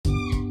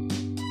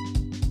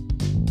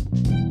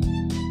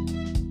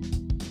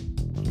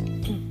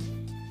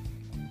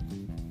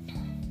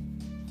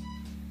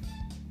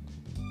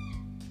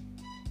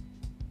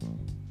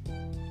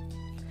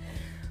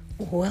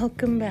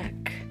Welcome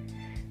back.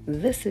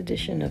 This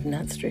edition of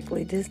Not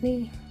Strictly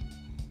Disney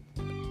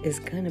is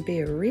going to be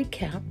a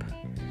recap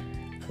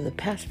of the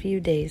past few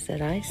days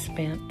that I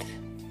spent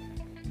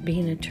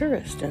being a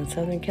tourist in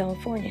Southern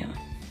California.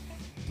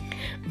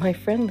 My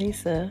friend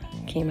Lisa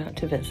came out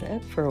to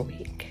visit for a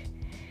week,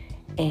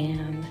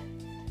 and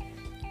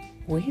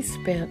we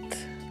spent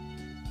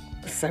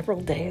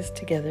several days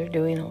together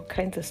doing all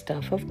kinds of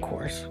stuff. Of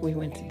course, we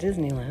went to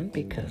Disneyland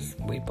because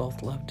we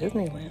both love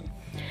Disneyland,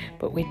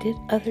 but we did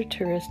other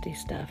touristy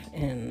stuff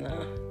in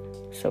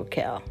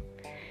SoCal,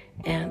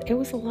 and it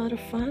was a lot of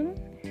fun,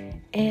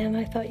 and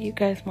I thought you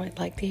guys might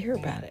like to hear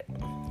about it.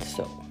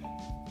 So,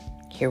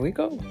 here we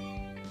go.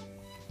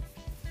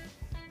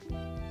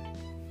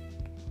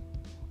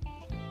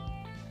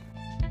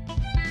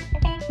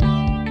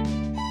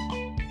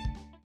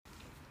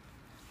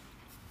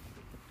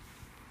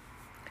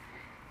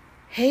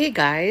 Hey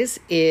guys,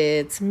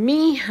 it's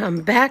me.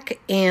 I'm back,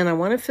 and I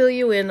want to fill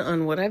you in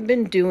on what I've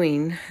been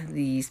doing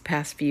these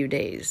past few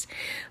days.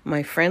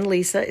 My friend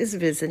Lisa is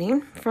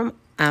visiting from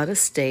out of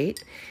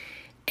state,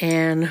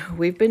 and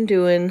we've been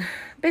doing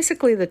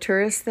basically the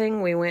tourist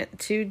thing. We went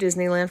to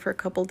Disneyland for a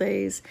couple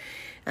days,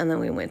 and then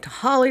we went to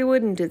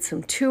Hollywood and did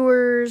some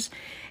tours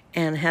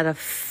and had a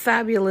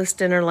fabulous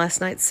dinner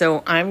last night.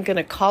 So I'm going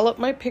to call up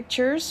my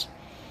pictures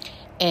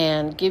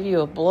and give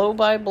you a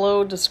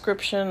blow-by-blow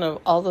description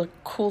of all the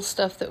cool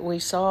stuff that we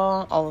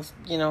saw,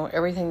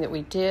 everything that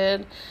we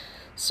did.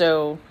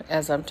 So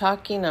as I'm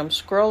talking, I'm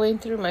scrolling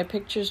through my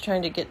pictures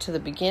trying to get to the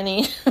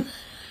beginning.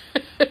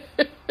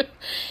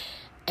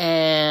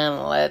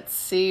 And let's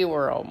see,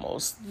 we're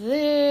almost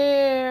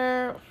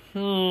there.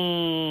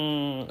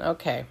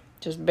 Okay,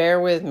 just bear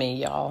with me,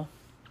 y'all,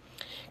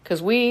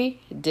 because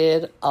we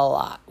did a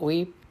lot.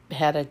 We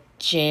had a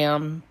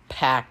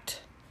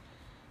jam-packed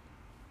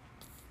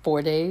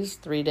 4 days,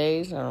 3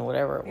 days, I don't know,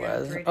 whatever it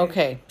was.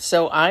 Okay,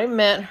 so I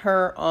met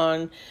her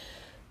on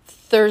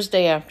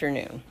Thursday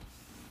afternoon,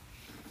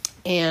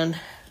 and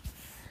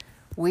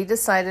we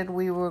decided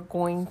we were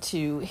going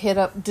to hit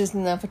up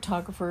Disneyland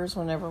photographers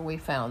whenever we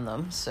found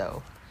them.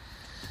 So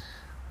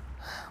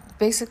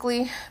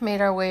basically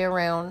made our way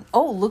around,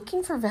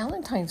 looking for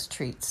Valentine's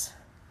treats.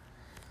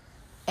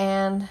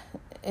 And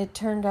it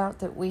turned out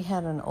that we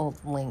had an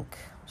old link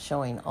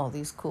showing all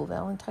these cool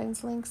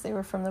Valentine's links. They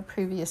were from the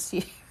previous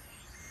year.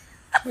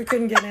 We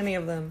couldn't get any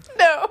of them.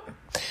 No.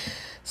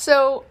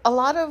 So a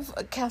lot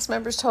of cast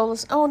members told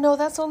us, oh, no,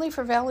 that's only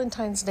for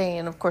Valentine's Day.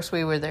 And, of course,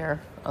 we were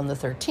there on the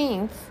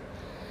 13th.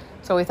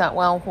 So we thought,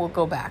 well, we'll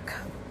go back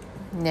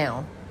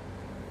now.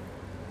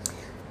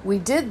 We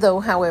did, though,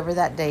 however,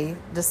 that day,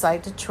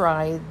 decide to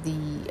try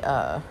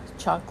the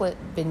chocolate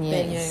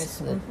beignets.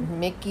 The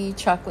Mickey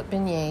chocolate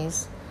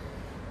beignets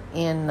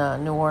in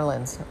New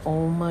Orleans.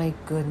 Oh, my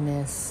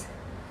goodness.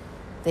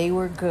 They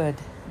were good.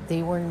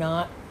 They were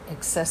not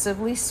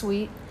excessively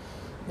sweet.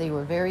 They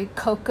were very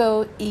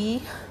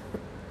cocoa-y.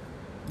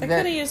 They could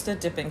have used a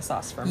dipping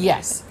sauce for me.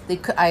 Yes,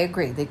 I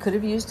agree. They could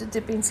have used a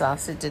dipping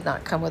sauce. It did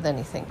not come with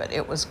anything, but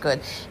it was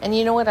good. And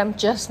you know what? I'm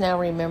just now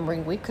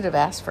remembering we could have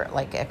asked for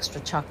like extra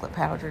chocolate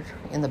powder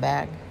in the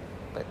bag,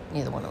 but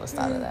neither one of us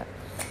thought of that.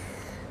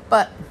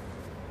 But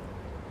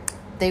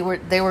they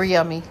were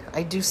yummy.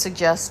 I do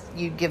suggest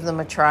you give them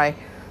a try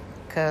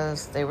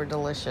because they were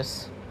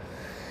delicious.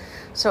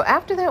 So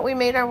after that, we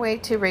made our way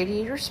to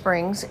Radiator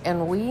Springs,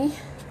 and we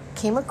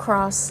came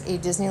across a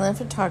Disneyland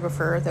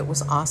photographer that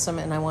was awesome,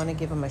 and I want to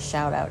give him a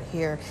shout out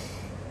here.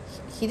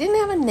 He didn't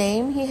have a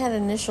name. He had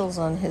initials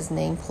on his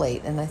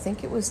nameplate, and I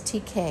think it was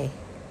TK.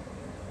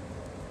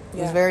 It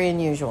was very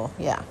unusual,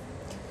 yeah.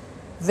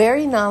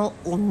 Very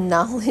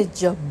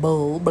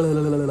knowledgeable, blah, blah,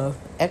 blah, blah.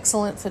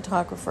 Excellent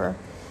photographer.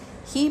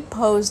 He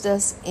posed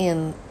us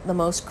in the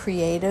most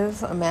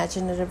creative,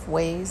 imaginative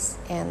ways,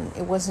 and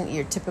it wasn't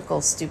your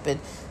typical stupid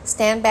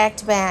stand back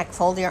to back,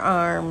 fold your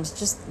arms,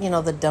 just,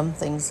 the dumb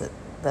things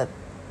that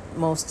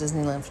most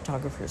Disneyland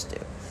photographers do.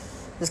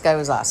 This guy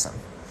was awesome,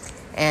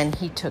 and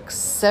he took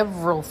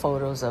several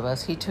photos of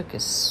us. He took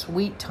his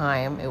sweet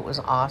time. It was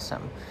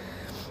awesome.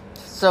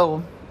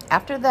 So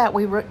after that,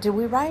 did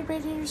we ride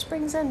Radiator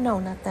Springs then? No,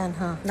 not then,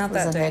 huh? Not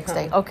that day. Next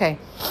day. Okay.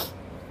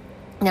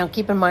 Now,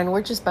 keep in mind,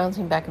 we're just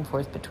bouncing back and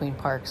forth between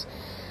parks.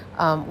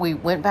 We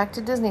went back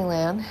to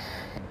Disneyland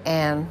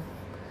and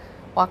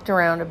walked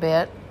around a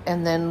bit,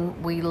 and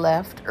then we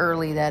left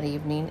early that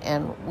evening,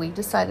 and we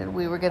decided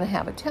we were going to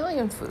have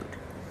Italian food.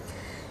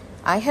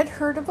 I had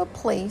heard of a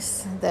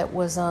place that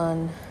was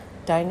on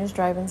Diners,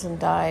 Drive-Ins, and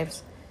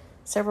Dives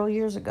several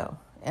years ago,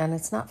 and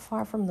it's not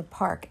far from the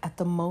park, at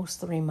the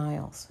most 3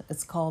 miles.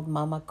 It's called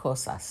Mama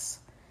Cosas.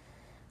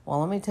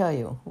 Well, let me tell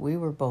you, we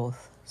were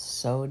both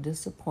so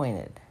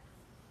disappointed.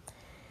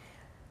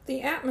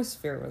 The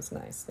atmosphere was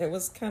nice. It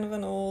was kind of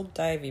an old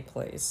divey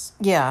place.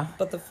 Yeah.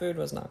 But the food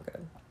was not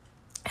good.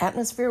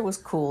 Atmosphere was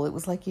cool. It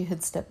was like you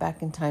had stepped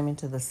back in time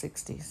into the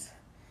 60s.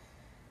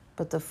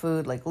 But the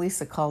food, like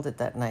Lisa called it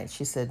that night,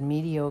 she said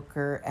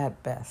mediocre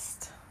at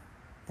best.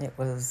 It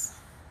was,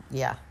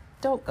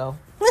 don't go.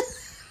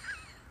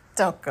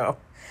 Don't go.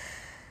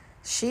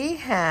 She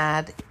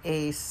had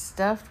a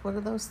stuffed, what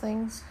are those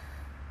things?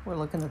 We're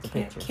looking at the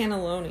pictures.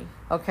 Cannelloni.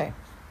 Okay.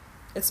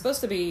 It's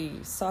supposed to be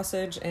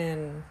sausage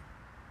and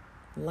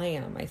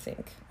lamb, I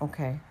think.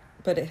 Okay.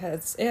 But it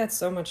had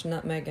so much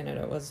nutmeg in it,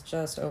 it was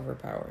just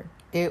overpowering.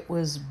 It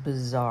was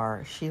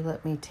bizarre. She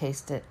let me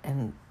taste it,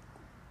 and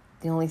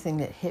the only thing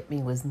that hit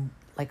me was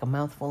like a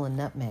mouthful of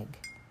nutmeg.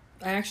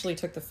 I actually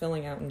took the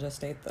filling out and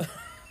just ate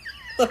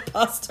the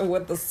pasta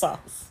with the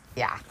sauce.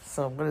 Yeah.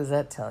 So what does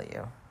that tell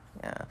you?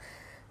 Yeah.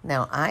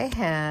 Now, I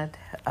had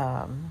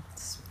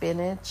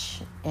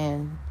spinach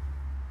and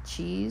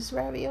cheese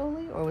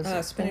ravioli, or was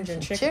it spinach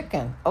and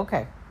chicken?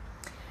 Okay.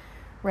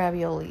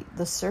 Ravioli.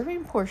 The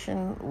serving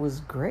portion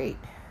was great.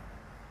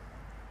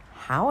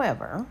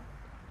 However,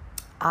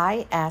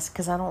 I asked,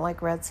 because I don't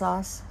like red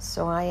sauce,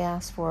 so I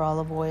asked for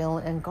olive oil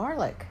and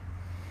garlic.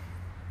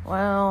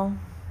 Well,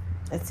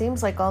 it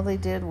seems like all they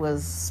did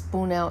was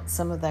spoon out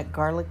some of that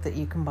garlic that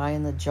you can buy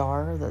in the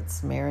jar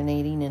that's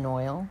marinating in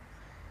oil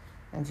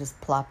and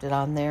just plopped it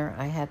on there.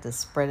 I had to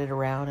spread it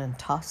around and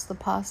toss the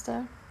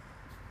pasta.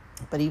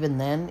 But even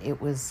then, it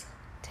was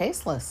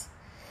tasteless.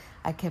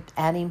 I kept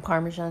adding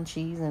Parmesan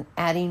cheese, and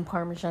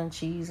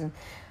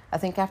I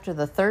think after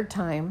the third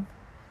time,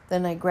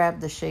 then I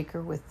grabbed the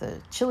shaker with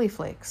the chili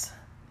flakes,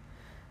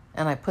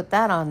 and I put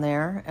that on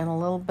there, and a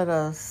little bit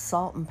of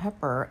salt and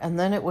pepper, and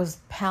then it was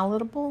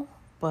palatable,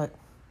 but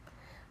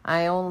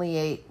I only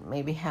ate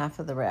maybe half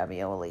of the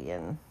ravioli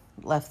and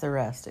left the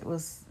rest. It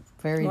was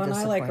very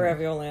disappointing. I like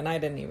ravioli, and I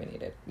didn't even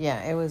eat it.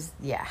 Yeah,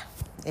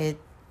 it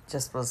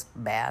just was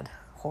bad.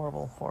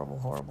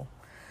 Horrible.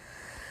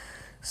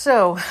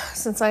 So,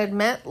 since I had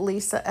met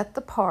Lisa at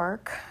the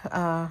park,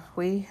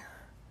 we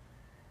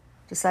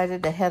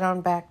decided to head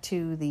on back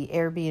to the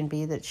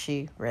Airbnb that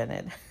she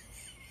rented.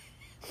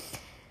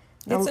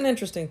 It's an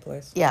interesting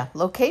place. Yeah,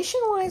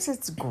 location-wise,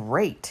 it's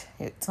great.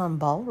 It's on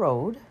Ball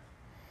Road,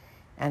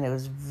 and it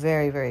was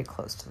very, very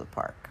close to the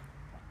park.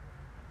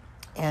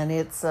 And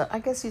it's, I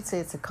guess you'd say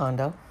it's a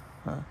condo.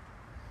 Huh?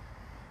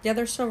 Yeah,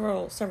 there's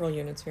several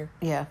units here.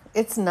 Yeah,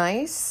 it's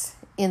nice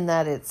in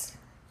that it's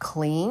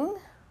clean,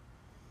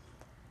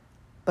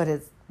 but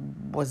it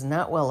was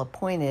not well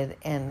appointed,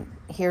 and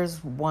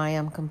here's why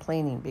I'm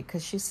complaining,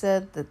 because she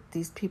said that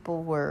these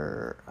people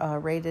were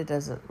rated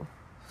as a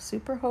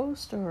super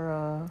host or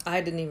a...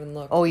 I didn't even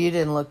look. Oh, you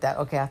didn't look that?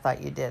 Okay, I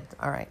thought you did.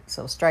 All right,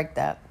 so strike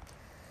that.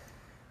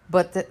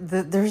 But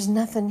there's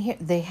nothing here.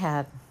 They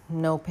had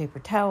no paper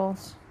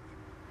towels.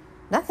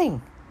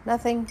 Nothing.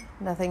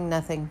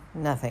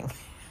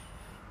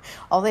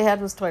 All they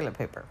had was toilet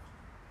paper.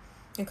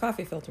 And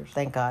coffee filters.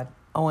 Thank God.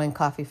 Oh, and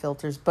coffee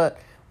filters. But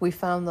we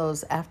found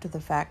those after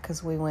the fact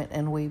because we went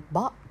and we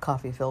bought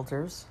coffee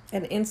filters.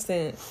 And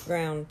instant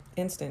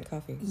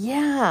coffee.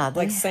 Yeah.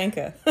 Like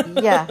Sanka.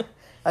 Yeah.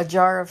 A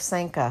jar of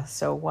Sanka.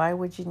 So why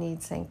would you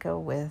need Sanka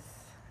with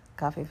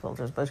coffee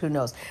filters? But who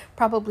knows?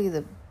 Probably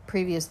the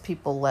previous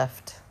people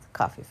left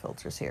coffee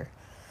filters here.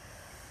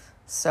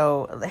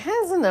 So it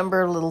has a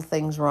number of little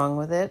things wrong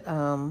with it.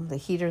 The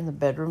heater in the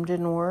bedroom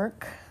didn't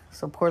work.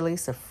 So poor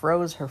Lisa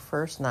froze her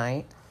first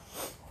night.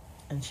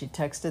 And she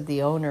texted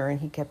the owner,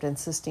 and he kept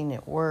insisting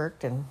it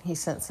worked. And he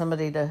sent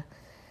somebody to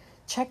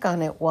check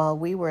on it while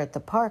we were at the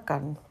park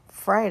on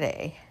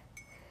Friday.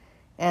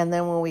 And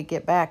then when we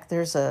get back,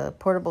 there's a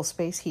portable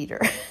space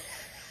heater.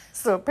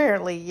 So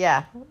apparently,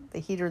 yeah, the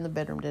heater in the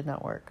bedroom did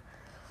not work.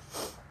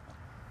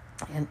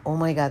 And oh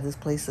my God, this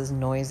place is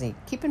noisy.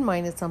 Keep in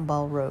mind it's on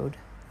Ball Road.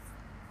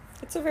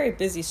 It's a very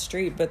busy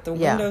street, but the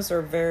windows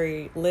are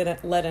very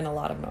let in a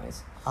lot of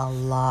noise. A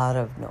lot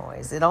of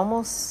noise. It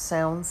almost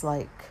sounds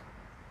like...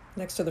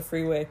 Next to the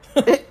freeway.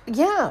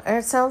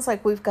 It sounds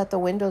like we've got the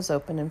windows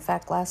open. In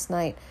fact, last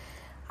night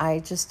I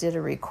just did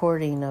a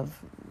recording of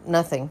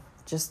nothing.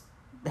 Just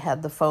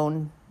had the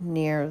phone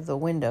near the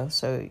window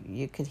so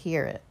you could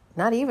hear it.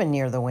 Not even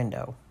near the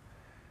window.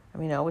 I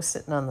mean, I was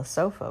sitting on the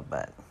sofa,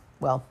 but,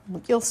 well,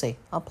 you'll see.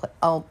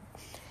 I'll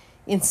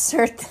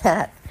insert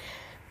that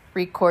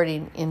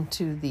recording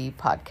into the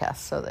podcast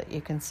so that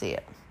you can see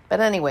it.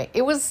 But anyway,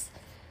 it was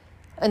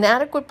an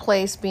adequate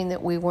place, being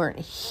that we weren't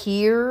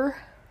here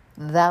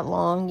that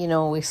long. You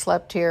know, we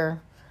slept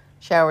here,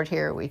 showered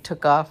here, we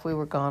took off, we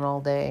were gone all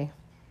day.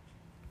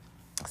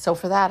 So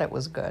for that, it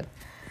was good.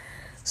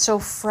 So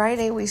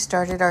Friday, we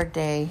started our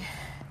day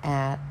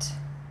at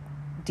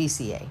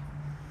DCA.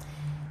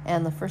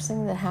 And the first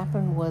thing that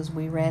happened was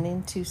we ran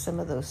into some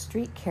of those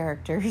street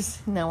characters.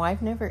 Now,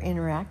 I've never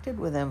interacted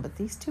with them, but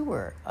these two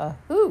were a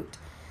hoot.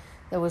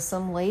 There was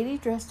some lady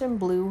dressed in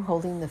blue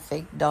holding the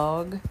fake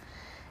dog.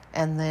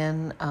 And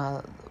then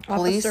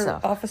Officer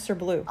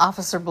Blue.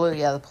 Officer Blue,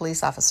 yeah, the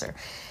police officer.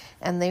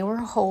 And they were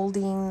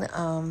holding,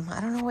 I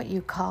don't know what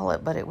you call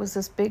it, but it was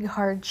this big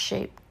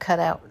heart-shaped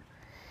cutout.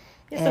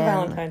 It's a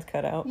Valentine's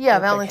cutout. Yeah,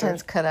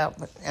 Valentine's cutout.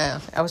 But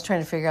I was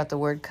trying to figure out the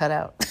word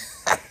cutout.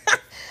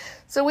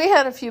 So we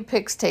had a few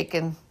pics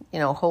taken,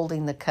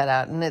 holding the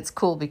cutout. And it's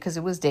cool because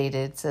it was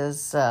dated. It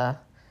says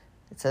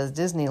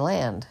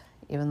Disneyland,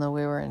 even though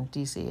we were in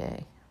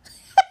DCA.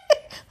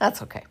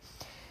 That's okay.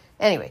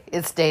 Anyway,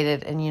 it's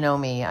dated, and you know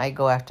me, I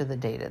go after the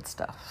dated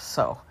stuff.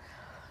 So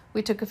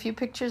we took a few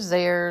pictures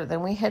there.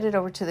 Then we headed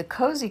over to the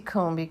Cozy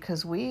Cone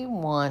because we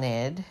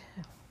wanted...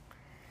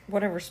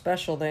 whatever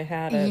special they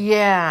had. It,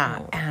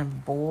 yeah.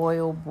 And boy,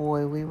 oh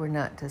boy, we were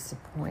not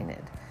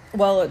disappointed.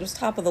 Well, it was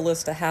top of the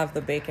list to have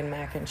the bacon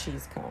mac and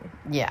cheese cone.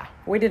 Yeah.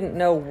 We didn't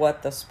know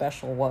what the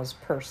special was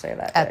per se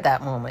that day. At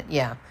that moment,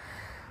 yeah.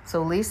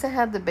 So Lisa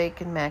had the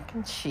bacon mac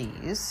and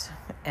cheese,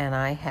 and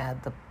I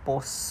had the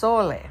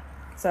pozole.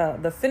 So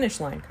the finish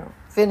line cone.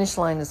 Finish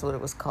line is what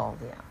it was called,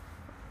 yeah.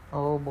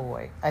 Oh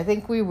boy. I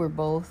think we were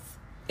both...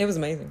 It was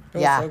amazing.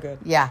 It yeah, was so good.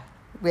 Yeah.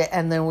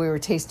 And then we were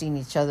tasting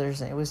each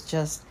other's, and it was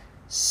just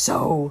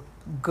so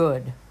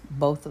good,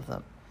 both of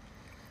them.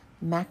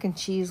 Mac and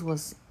cheese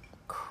was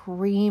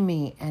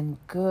creamy and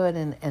good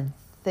and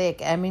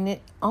thick. I mean,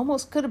 it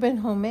almost could have been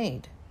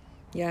homemade.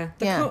 Yeah.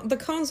 Yeah. The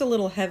cone's a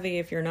little heavy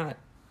if you're not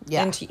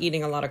into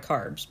eating a lot of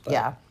carbs. But.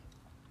 Yeah.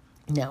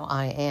 Now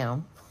I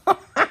am.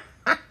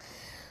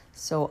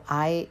 So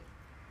I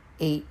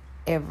ate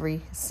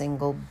every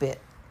single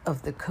bit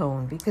of the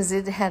cone because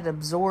it had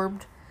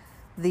absorbed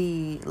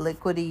the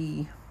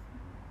liquidy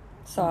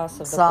sauce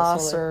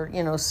pozole. Or,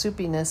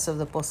 soupiness of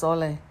the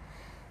pozole.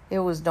 It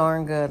was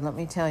darn good, let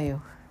me tell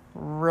you.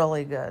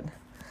 Really good.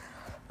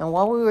 And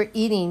while we were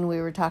eating,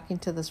 we were talking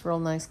to this real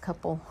nice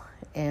couple,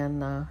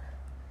 and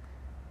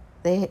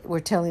they were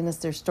telling us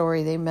their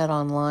story. They met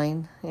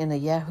online in a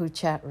Yahoo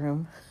chat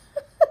room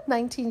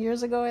 19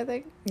 years ago, I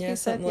think. Yeah,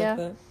 something like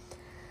that.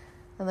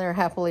 And they're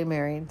happily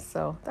married,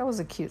 so that was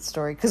a cute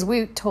story. Because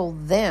we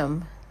told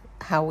them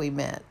how we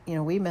met.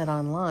 We met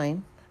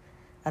online.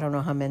 I don't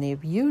know how many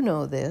of you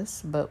know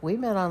this, but we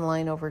met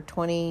online over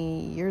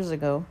 20 years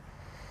ago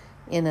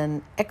in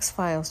an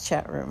X-Files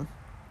chat room.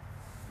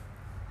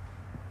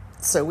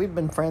 So we've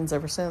been friends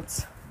ever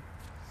since.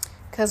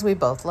 Because we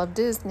both love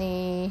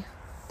Disney.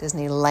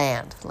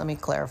 Disneyland. Let me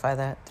clarify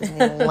that.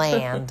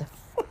 Disneyland.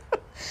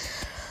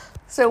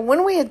 So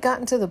when we had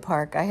gotten to the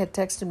park, I had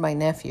texted my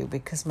nephew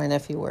because my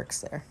nephew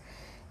works there.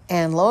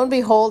 And lo and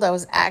behold, I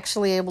was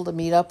actually able to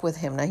meet up with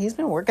him. Now, he's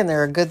been working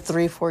there a good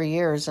 3-4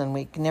 years, and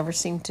we never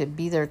seemed to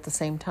be there at the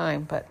same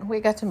time. But we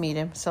got to meet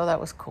him, so that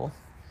was cool.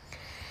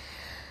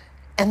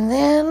 And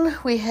then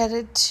we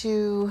headed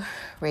to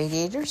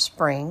Radiator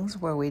Springs,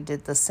 where we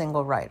did the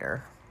single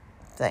rider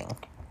thing.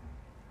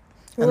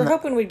 We were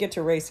hoping we'd get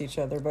to race each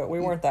other, but we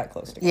weren't that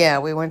close together. Yeah,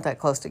 we weren't that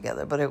close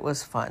together, but it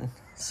was fun.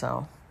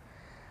 So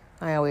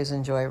I always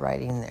enjoy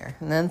riding there.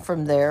 And then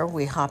from there,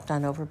 we hopped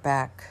on over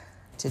back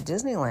to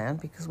Disneyland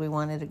because we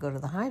wanted to go to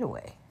the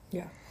Hideaway.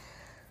 Yeah.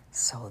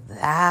 So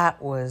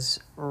that was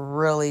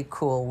really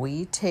cool.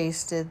 We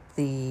tasted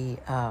the...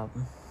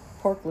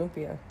 pork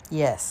lumpia.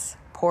 Yes,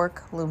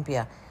 pork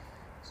lumpia.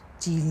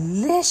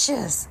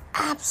 Delicious.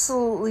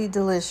 Absolutely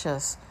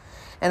delicious.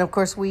 And, of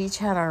course, we each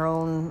had our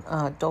own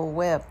Dole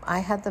Whip. I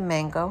had the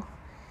mango.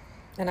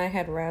 And I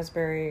had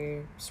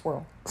raspberry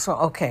swirl. So,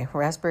 okay,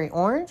 raspberry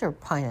orange or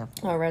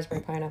pineapple? Oh,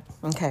 raspberry pineapple.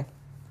 Okay.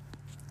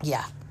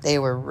 Yeah, they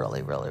were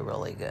really, really,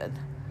 really good.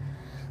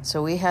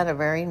 So we had a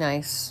very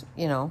nice,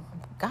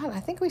 God, I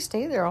think we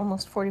stayed there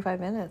almost 45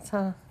 minutes,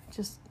 huh?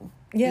 Just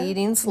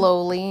eating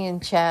slowly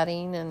and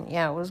chatting, and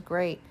it was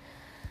great.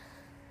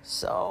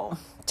 So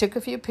took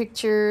a few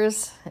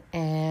pictures,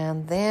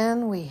 and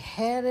then we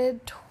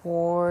headed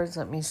towards,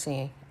 let me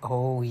see.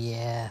 Oh,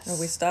 yes. Oh,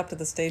 we stopped at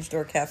the Stage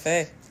Door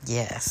Cafe.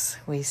 Yes,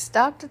 we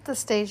stopped at the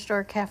Stage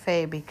Door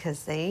Cafe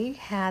because they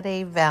had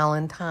a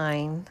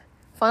Valentine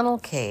funnel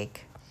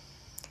cake.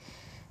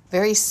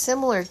 Very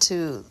similar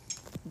to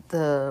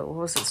the,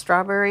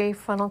 strawberry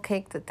funnel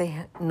cake that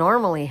they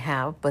normally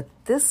have, but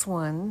this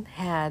one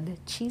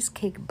had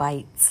cheesecake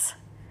bites.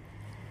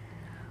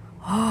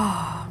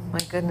 Oh, my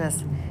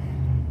goodness.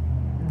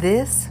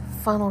 This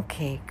funnel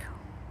cake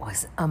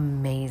was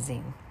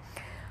amazing.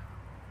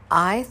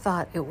 I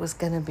thought it was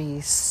going to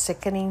be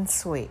sickening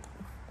sweet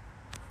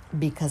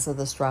because of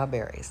the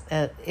strawberries.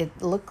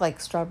 It looked like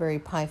strawberry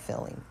pie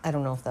filling. I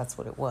don't know if that's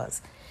what it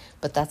was,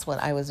 but that's what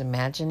I was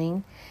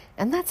imagining.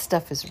 And that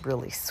stuff is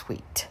really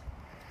sweet.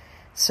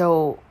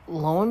 So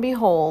lo and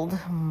behold,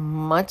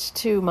 much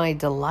to my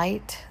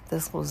delight,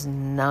 this was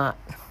not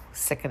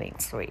sickening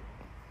sweet.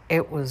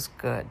 It was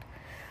good.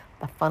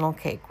 The funnel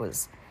cake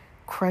was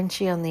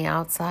crunchy on the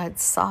outside,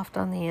 soft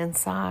on the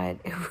inside.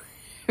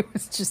 It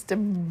was just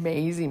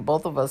amazing.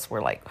 Both of us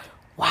were like,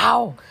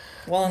 wow.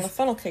 Well, and the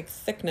funnel cake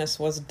thickness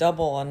was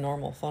double a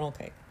normal funnel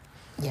cake.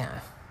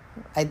 Yeah.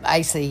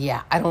 I say,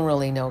 yeah. I don't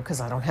really know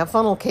because I don't have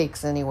funnel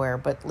cakes anywhere,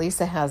 but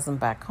Lisa has them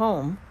back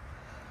home.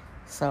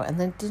 So, and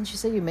then didn't you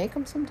say you make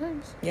them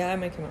sometimes? Yeah, I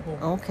make them at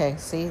home. Okay,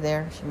 see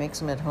there. She makes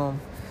them at home.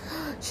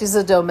 She's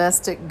a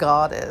domestic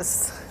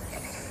goddess.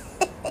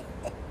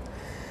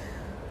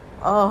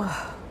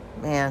 Oh,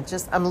 man.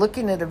 I'm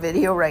looking at a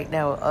video right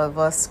now of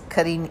us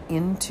cutting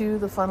into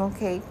the funnel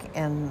cake,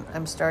 and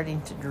I'm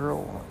starting to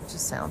drool. It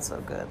just sounds so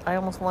good. I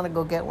almost want to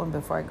go get one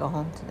before I go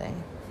home today.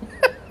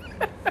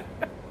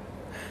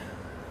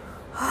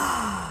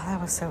 That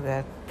was so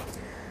good.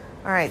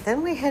 All right,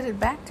 then we headed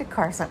back to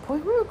Carson. Boy,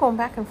 we were going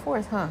back and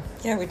forth, huh?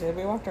 Yeah, we did.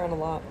 We walked around a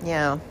lot.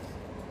 Yeah,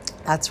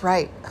 that's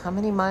right. How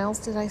many miles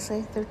did I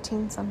say?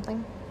 13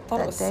 something? thought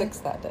that it was day? 6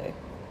 that day.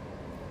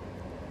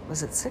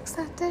 Was it 6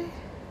 that day?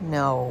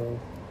 No.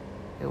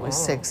 It was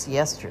 6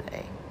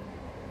 yesterday.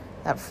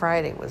 That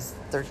Friday was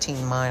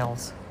 13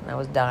 miles. I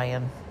was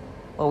dying.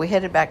 Well, we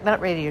headed back, not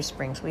Radiator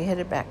Springs, we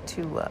headed back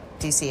to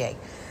DCA.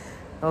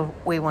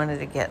 We wanted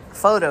to get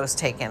photos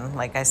taken,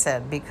 like I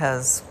said,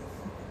 because,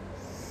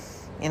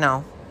 you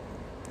know,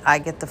 I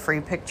get the free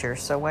picture,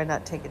 so why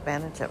not take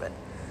advantage of it?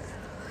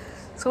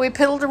 So we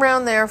piddled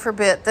around there for a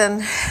bit,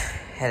 then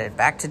headed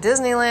back to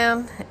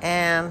Disneyland,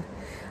 and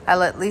I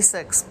let Lisa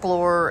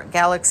explore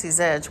Galaxy's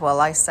Edge while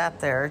I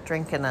sat there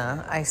drinking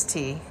a iced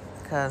tea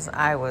because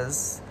I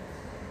was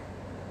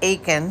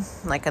aching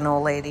like an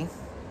old lady.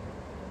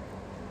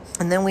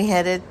 And then we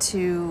headed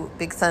to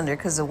Big Thunder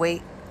because the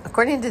wait,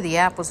 according to the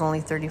app, was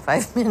only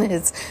 35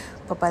 minutes.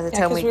 But by the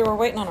time because we were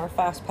waiting on our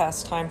Fast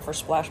Pass time for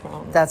Splash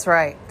Mountain. That's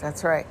right.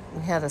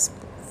 We had a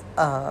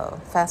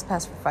Fast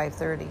Pass for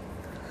 5:30.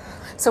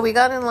 So we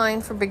got in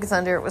line for Big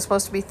Thunder. It was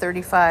supposed to be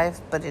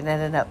 35, but it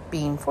ended up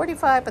being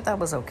 45, but that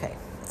was okay.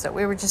 So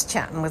we were just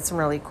chatting with some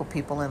really cool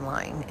people in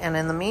line. And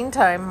in the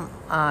meantime,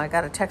 I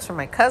got a text from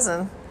my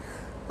cousin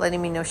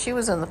letting me know she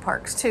was in the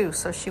parks too.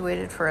 So she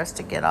waited for us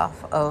to get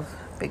off of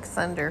Big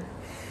Thunder.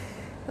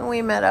 And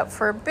we met up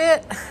for a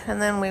bit,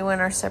 and then we went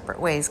our separate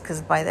ways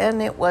because by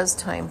then it was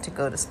time to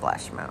go to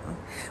Splash Mountain.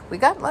 We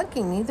got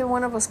lucky. Neither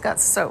one of us got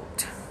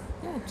soaked.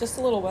 Yeah, just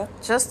a little wet.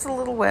 Just a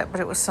little wet,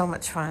 but it was so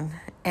much fun.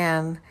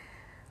 And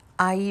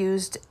I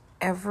used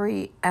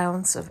every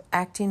ounce of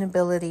acting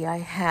ability I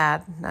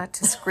had not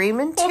to scream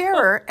in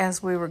terror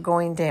as we were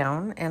going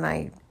down, and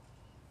I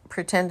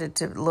pretended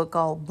to look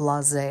all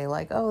blasé,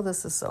 like, oh,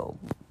 this is so,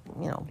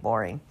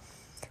 boring.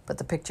 But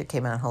the picture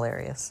came out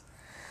hilarious.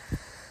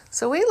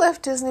 So we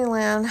left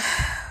Disneyland.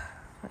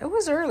 It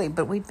was early,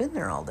 but we'd been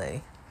there all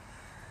day.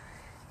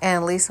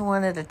 And Lisa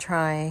wanted to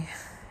try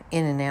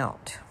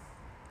In-N-Out.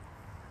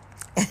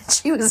 And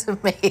she was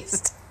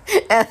amazed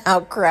at how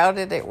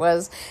crowded it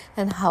was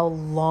and how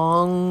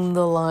long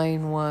the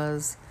line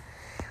was.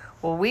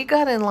 Well, we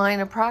got in line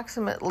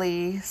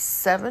approximately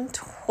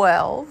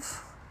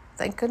 7:12.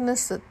 Thank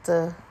goodness that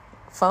the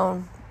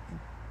phone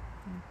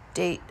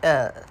date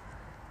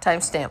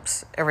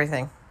timestamps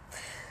everything.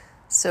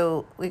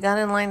 So we got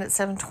in line at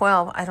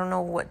 7:12. I don't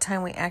know what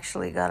time we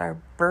actually got our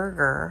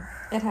burger.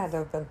 It had to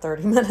have been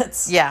 30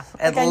 minutes. Yeah,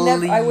 at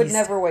least. I would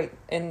never wait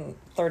in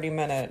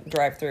 30-minute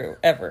drive-through,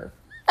 ever.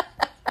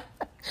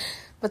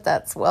 But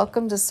that's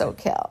welcome to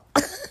SoCal.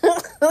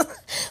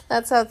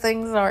 That's how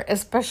things are,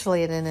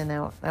 especially at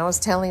In-N-Out. I was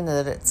telling you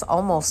that it's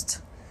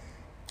almost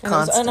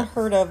constant. It was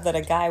unheard of that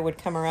a guy would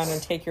come around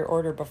and take your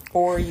order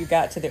before you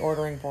got to the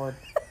ordering board.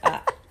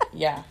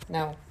 Yeah,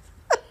 no.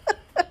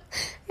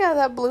 Yeah,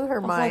 that blew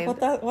her mind.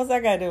 What's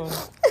that guy doing?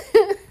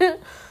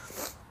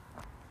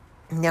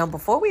 Now,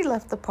 before we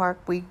left the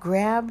park, we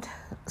grabbed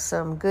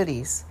some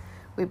goodies.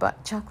 We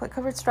bought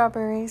chocolate-covered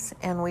strawberries,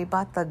 and we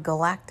bought the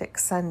Galactic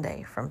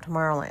Sundae from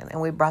Tomorrowland, and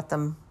we brought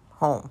them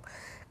home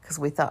because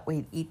we thought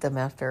we'd eat them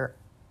after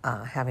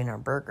having our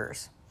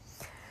burgers.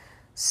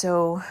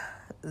 So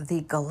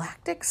the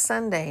Galactic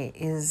Sundae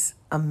is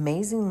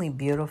amazingly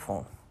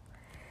beautiful.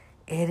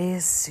 It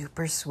is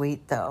super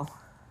sweet, though.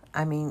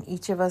 I mean,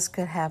 each of us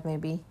could have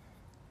maybe,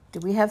 do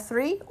we have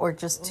 3 or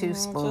just 2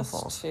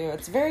 spoonfuls? Just 2.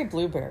 It's very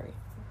blueberry.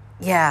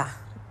 Yeah.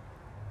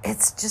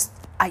 It's just,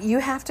 you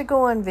have to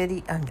go on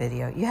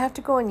video. You have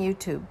to go on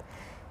YouTube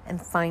and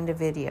find a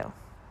video.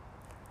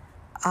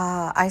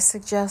 I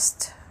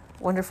suggest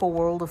Wonderful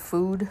World of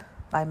Food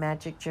by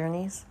Magic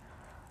Journeys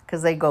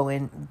because they go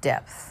in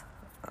depth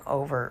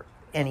over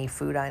any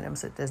food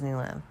items at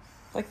Disneyland.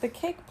 Like the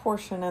cake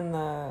portion and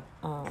the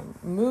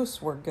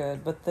mousse were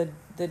good, but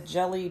the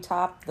jelly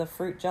top, the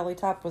fruit jelly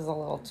top was a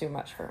little too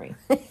much for me.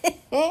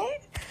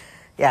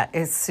 Yeah,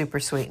 it's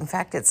super sweet. In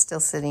fact, it's still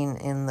sitting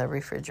in the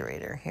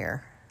refrigerator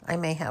here. I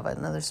may have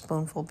another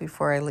spoonful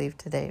before I leave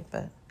today,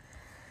 but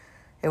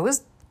it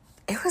was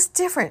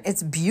different.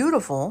 It's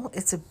beautiful.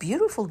 It's a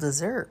beautiful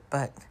dessert,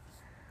 but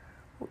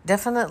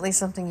definitely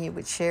something you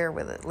would share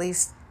with at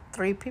least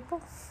 3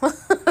 people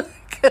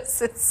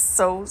because it's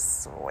so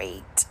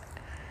sweet.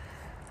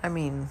 I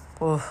mean,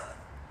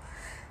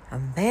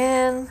 and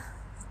then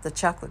the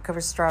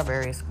chocolate-covered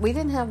strawberries. We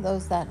didn't have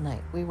those that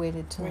night. We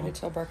waited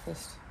till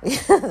breakfast.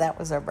 Yeah, that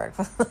was our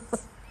breakfast.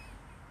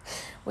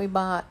 We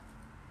bought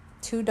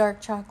 2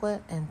 dark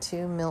chocolate and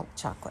 2 milk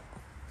chocolate.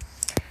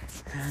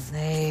 And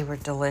they were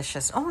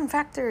delicious. Oh, in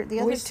fact, the other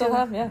 2. We still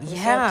have, yeah.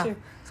 Yeah.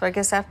 So I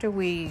guess after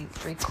we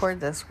record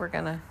this, we're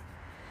going to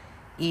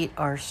eat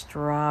our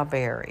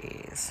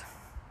strawberries.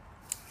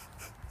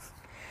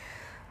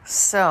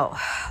 So,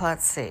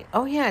 let's see.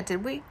 Oh, yeah,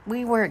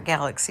 we were at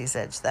Galaxy's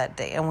Edge that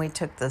day, and we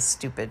took the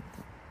stupid,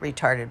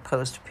 retarded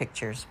post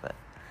pictures, but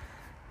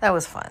that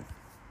was fun.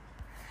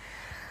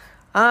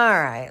 All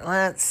right,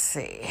 let's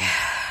see.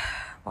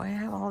 Boy, I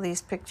have all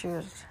these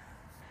pictures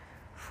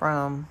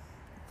from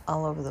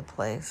all over the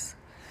place.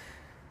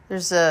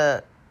 There's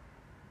a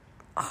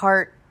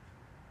heart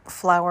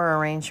flower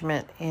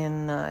arrangement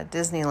in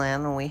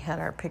Disneyland, and we had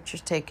our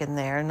pictures taken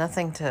there.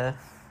 Nothing to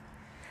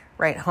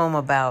write home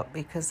about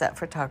because that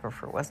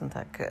photographer wasn't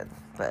that good.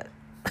 But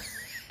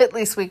at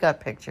least we got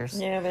pictures.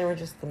 Yeah, they were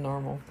just the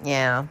normal.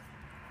 Yeah.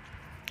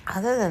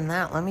 Other than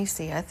that, let me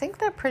see. I think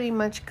that pretty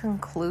much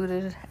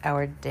concluded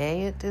our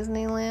day at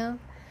Disneyland.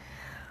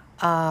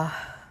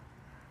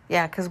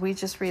 Yeah, because we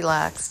just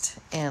relaxed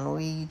and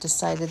we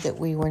decided that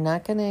we were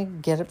not going to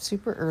get up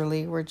super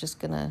early. We're just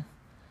going to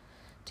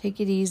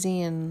take it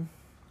easy and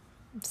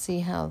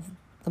see how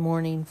the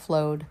morning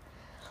flowed.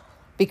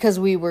 Because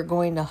we were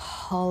going to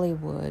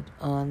Hollywood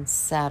on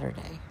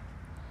Saturday.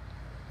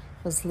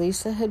 Because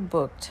Lisa had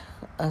booked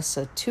us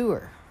a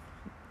tour.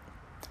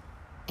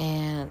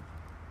 And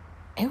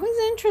it was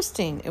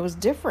interesting. It was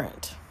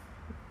different.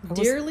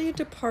 Dearly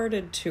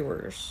Departed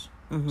Tours.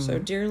 So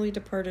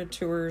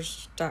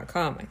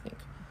dearlydepartedtours.com, I think.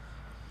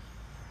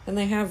 And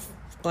they have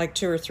like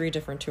 2 or 3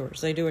 different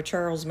tours. They do a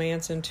Charles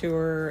Manson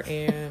tour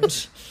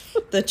and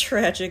the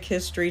tragic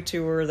history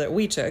tour that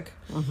we took.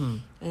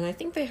 And I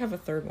think they have a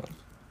third one.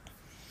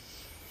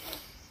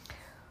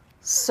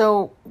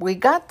 So we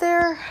got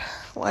there,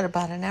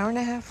 about an hour and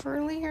a half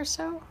early or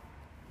so?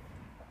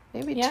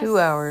 Maybe 2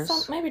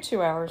 hours. Maybe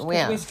 2 hours.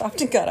 Yeah. We stopped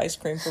and got ice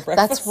cream for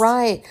breakfast. That's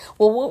right.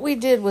 Well, what we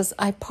did was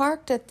I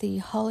parked at the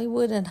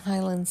Hollywood and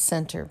Highlands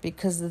Center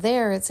because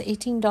there it's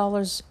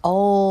 $18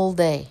 all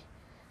day.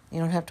 You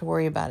don't have to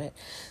worry about it.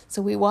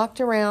 So we walked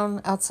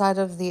around outside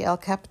of the El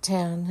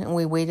Capitan and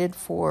we waited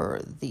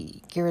for the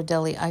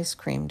Ghirardelli ice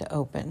cream to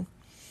open.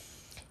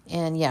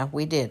 And yeah,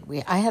 we did.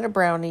 I had a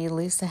brownie.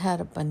 Lisa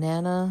had a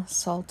banana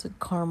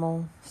salted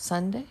caramel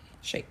sundae.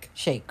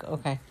 Shake,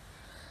 okay.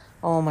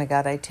 Oh my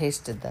God, I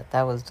tasted that.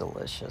 That was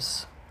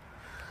delicious.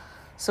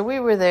 So we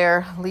were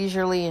there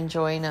leisurely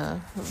enjoying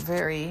a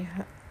very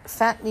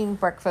fattening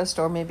breakfast,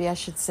 or maybe I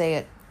should say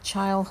a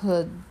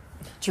childhood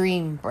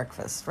dream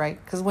breakfast,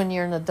 right? Because when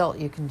you're an adult,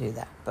 you can do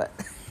that. But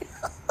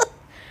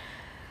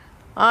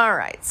all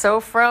right,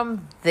 so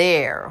from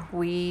there,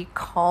 we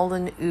called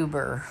an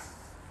Uber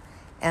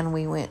and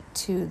we went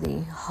to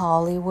the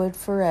Hollywood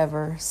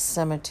Forever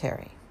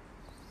Cemetery.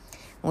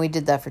 And we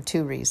did that for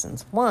 2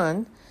 reasons.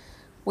 One,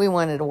 we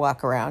wanted to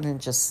walk around and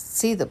just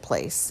see the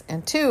place.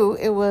 And 2,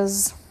 it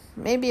was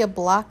maybe a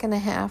block and a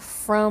half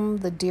from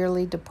the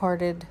Dearly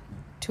Departed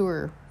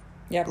tour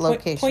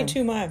location.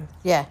 0.2 mile.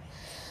 Yeah.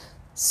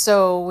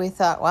 So we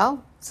thought,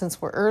 well,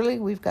 since we're early,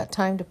 we've got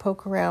time to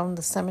poke around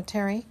the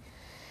cemetery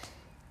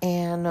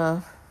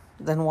and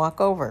then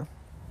walk over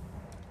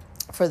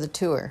for the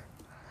tour.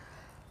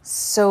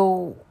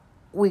 So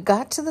we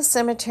got to the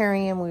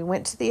cemetery and we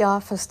went to the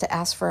office to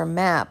ask for a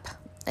map.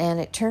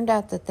 And it turned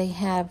out that they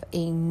have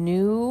a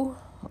newly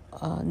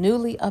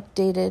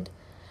updated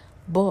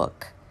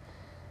book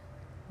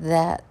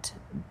that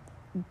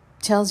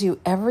tells you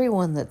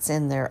everyone that's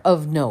in there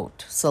of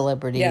note,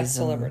 celebrities. Yeah,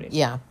 celebrities.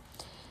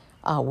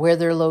 Where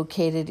they're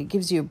located. It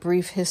gives you a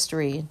brief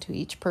history into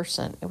each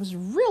person. It was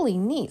really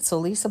neat. So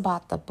Lisa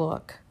bought the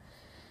book.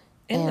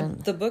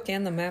 And the book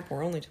and the map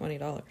were only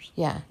 $20.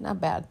 Yeah, not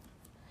bad.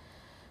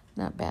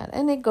 Not bad.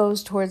 And it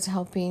goes towards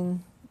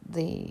helping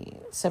the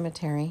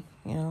cemetery,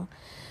 you know.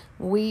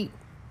 We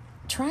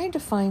tried to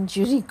find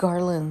Judy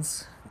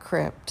Garland's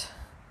crypt.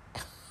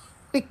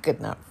 We could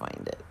not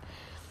find it.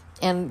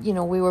 And, you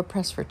know, we were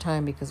pressed for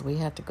time because we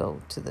had to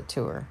go to the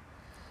tour.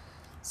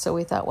 So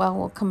we thought, well,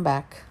 we'll come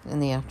back in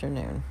the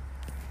afternoon.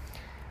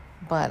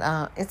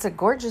 But it's a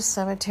gorgeous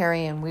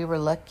cemetery, and we were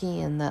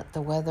lucky in that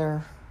the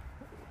weather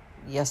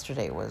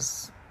yesterday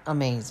was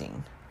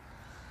amazing.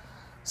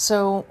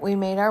 So we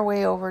made our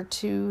way over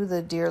to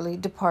the Dearly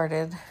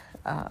Departed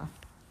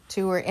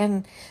tour,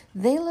 and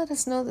they let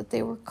us know that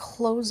they were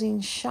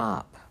closing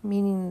shop,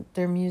 meaning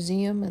their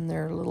museum and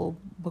their little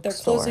bookstore.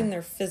 They're closing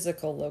their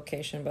physical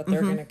location, but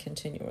they're going to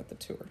continue with the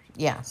tour.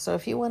 Yeah, so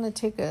if you want to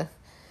take a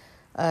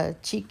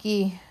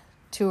cheeky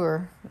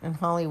tour in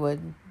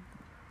Hollywood,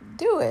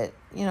 do it.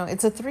 You know,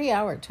 it's a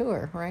 3-hour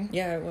tour, right?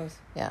 Yeah, it was.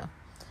 Yeah.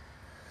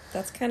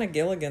 That's kind of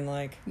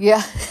Gilligan-like.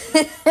 Yeah.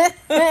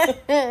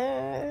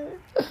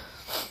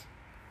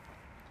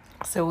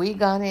 So we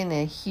got in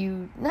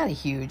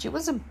it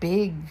was a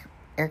big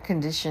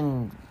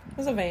air-conditioned... It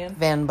was a van.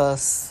 Van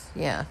bus,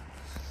 yeah.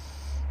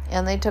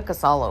 And they took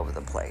us all over the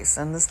place.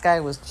 And this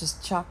guy was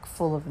just chock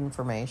full of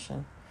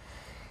information.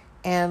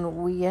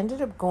 And we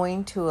ended up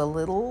going to a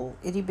little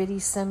itty-bitty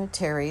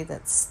cemetery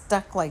that's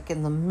stuck like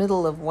in the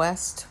middle of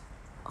West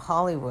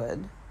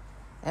Hollywood.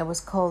 It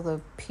was called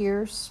the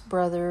Pierce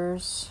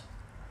Brothers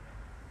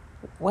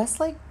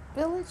Westlake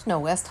Village? No,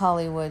 West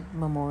Hollywood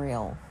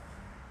Memorial.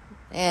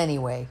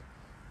 Anyway.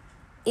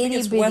 I think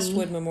it's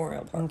Westwood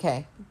Memorial Park.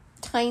 Okay.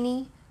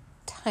 Tiny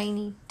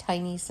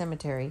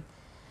cemetery.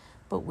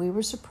 But we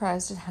were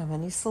surprised at how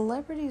many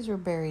celebrities were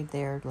buried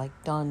there. Like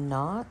Don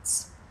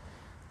Knotts,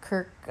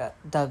 Kirk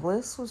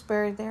Douglas was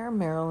buried there,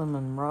 Marilyn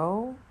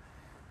Monroe.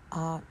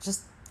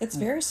 It's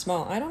very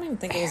small. I don't even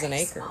think it was an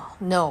acre. Small.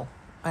 No,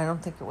 I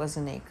don't think it was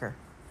an acre.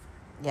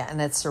 Yeah,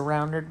 and it's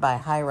surrounded by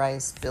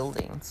high-rise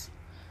buildings.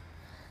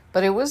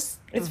 But it was...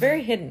 It's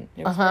very hidden.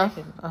 It was very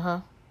hidden.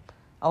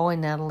 Oh,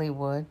 and Natalie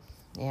Wood.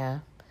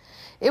 Yeah.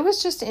 It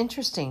was just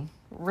interesting.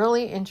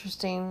 Really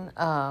interesting.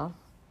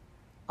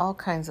 all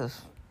kinds of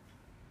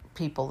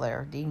people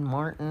there. Dean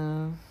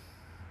Martin.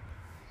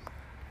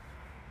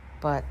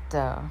 But,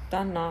 Don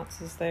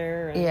Knotts is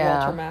there, and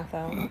yeah.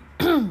 Walter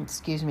Matthau.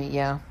 Excuse me,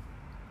 yeah.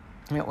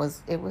 It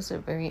was a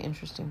very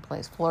interesting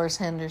place. Florence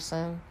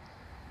Henderson.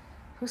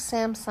 Who's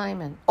Sam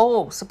Simon?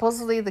 Oh,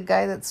 supposedly the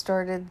guy that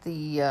started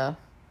the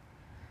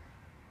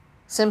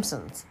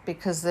Simpsons,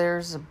 because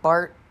there's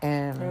Bart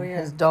and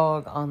his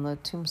dog on the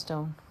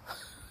tombstone.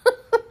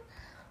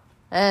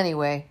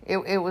 Anyway,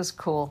 it was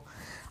cool.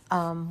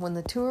 When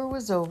the tour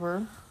was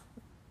over,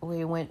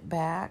 we went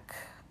back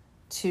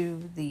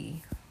to the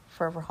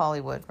Forever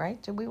Hollywood,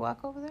 right? Did we walk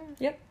over there?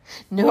 Yep.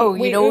 No,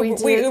 we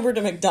did. We Ubered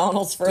to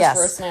McDonald's first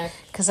for a snack.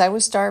 Because I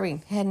was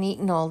starving. Hadn't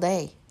eaten all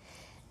day.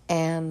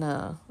 And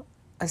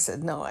I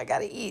said, no, I got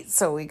to eat.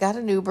 So we got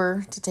an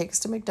Uber to take us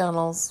to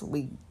McDonald's.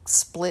 We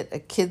split a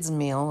kid's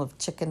meal of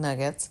chicken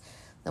nuggets.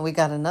 Then we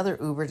got another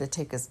Uber to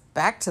take us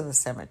back to the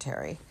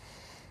cemetery.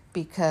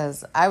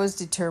 Because I was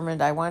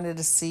determined I wanted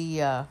to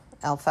see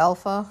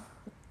Alfalfa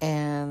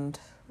and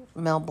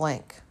Mel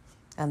Blanc.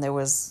 And there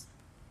was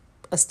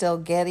Estelle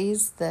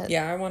Getty's that...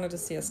 Yeah, I wanted to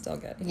see Estelle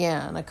Getty.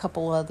 Yeah, and a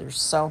couple others.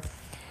 So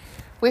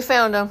we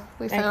found them.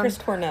 And Chris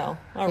Cornell.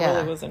 I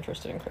really was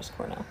interested in Chris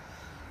Cornell.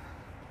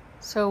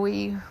 So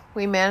we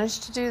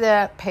managed to do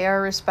that, pay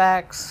our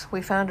respects.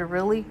 We found a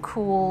really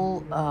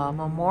cool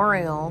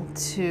memorial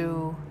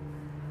to...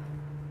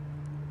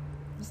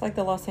 It's like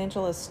the Los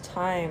Angeles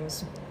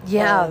Times.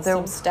 Yeah. There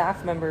some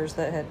staff members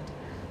that had...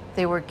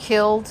 They were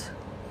killed.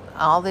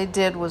 All they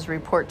did was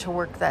report to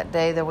work that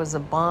day. There was a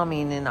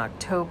bombing in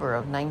October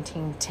of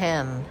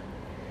 1910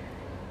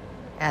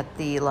 at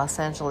the Los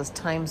Angeles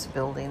Times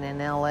building in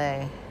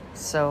L.A.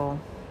 So,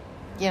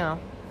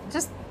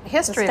 just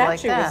history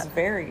like that. The statue was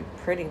very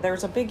pretty. There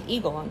was a big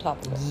eagle on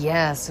top of it.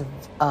 Yes. It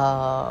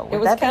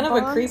was kind of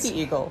a creepy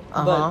eagle,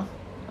 but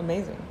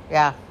amazing.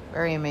 Yeah,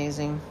 very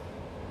amazing.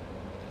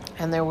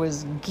 And there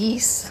was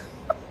geese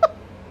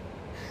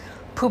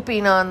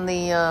pooping on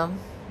the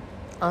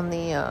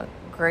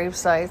grave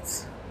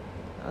sites.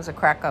 It was a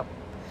crack up.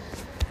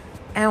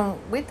 And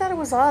we thought it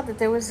was odd that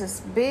there was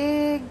this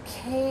big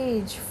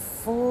cage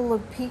full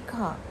of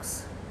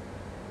peacocks.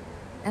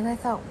 And I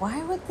thought,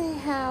 why would they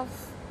have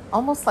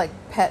almost like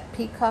pet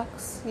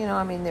peacocks?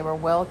 They were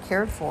well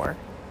cared for.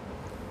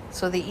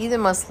 So they either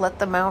must let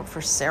them out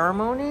for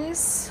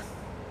ceremonies,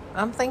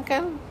 I'm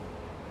thinking,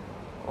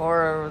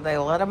 or they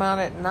let them out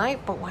at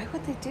night. But why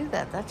would they do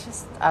that? That's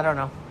just, I don't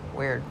know,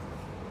 weird.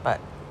 But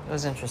it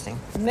was interesting.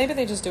 Maybe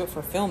they just do it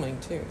for filming,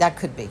 too. That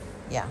could be,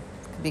 yeah.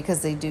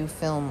 Because they do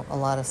film a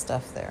lot of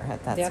stuff there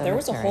at that cemetery. Yeah, there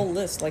was a whole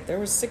list. Like, there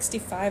was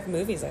 65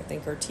 movies, I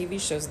think, or TV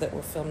shows that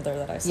were filmed there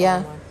that I saw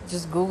online.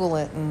 Just Google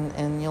it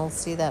and you'll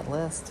see that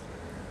list.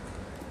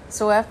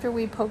 So after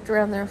we poked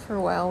around there for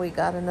a while, we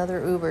got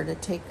another Uber to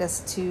take us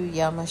to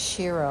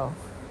Yamashiro.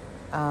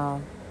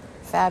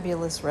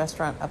 Fabulous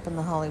restaurant up in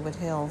the Hollywood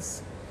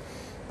Hills.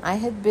 I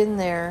had been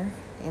there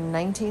in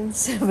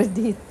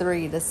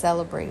 1973 to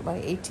celebrate my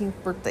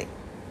 18th birthday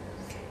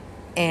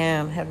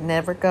and have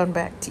never gone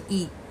back to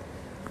eat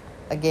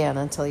again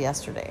until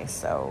yesterday.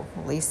 So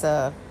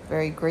Lisa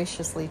very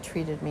graciously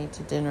treated me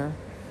to dinner,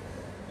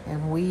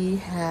 and we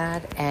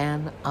had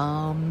an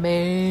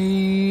amazing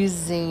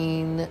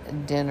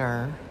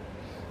dinner,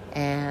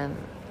 and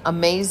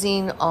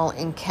amazing all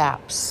in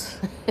caps.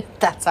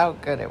 That's how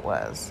good it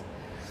was.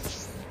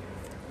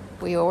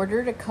 We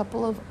ordered a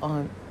couple of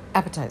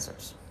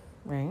appetizers,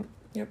 right?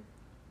 Yep.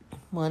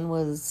 One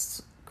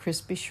was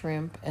crispy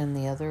shrimp and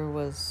the other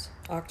was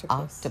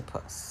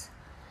octopus.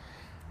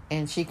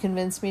 And she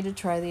convinced me to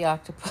try the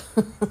octopus.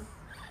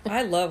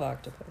 I love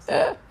octopus.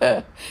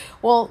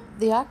 Well,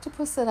 the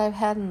octopus that I've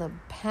had in the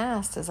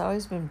past has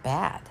always been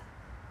bad.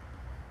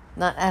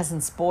 Not as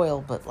in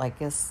spoiled, but like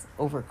guess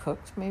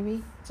overcooked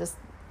maybe. Just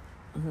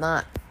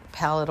not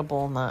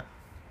palatable, not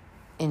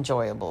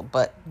enjoyable.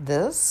 But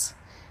this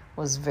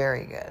was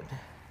very good.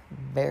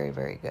 Very,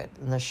 very good.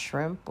 And the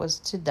shrimp was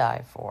to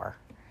die for.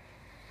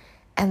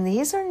 And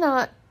these are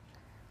not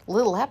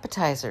little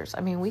appetizers.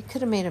 I mean, we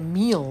could have made a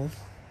meal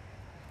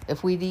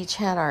if we'd each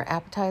had our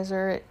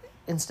appetizer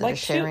instead of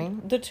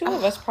sharing. The two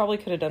of us probably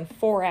could have done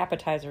 4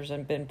 appetizers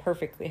and been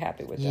perfectly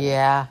happy with them.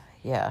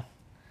 Yeah.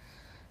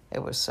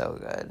 It was so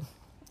good.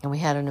 And we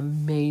had an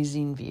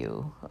amazing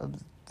view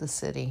of the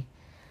city.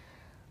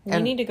 You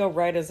need to go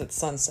right as it's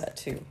sunset,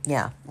 too.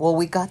 Yeah. Well,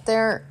 we got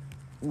there,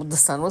 the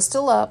sun was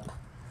still up.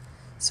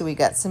 So we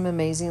got some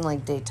amazing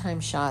daytime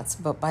shots,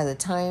 but by the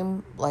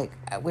time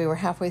we were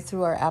halfway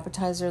through our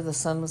appetizer, the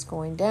sun was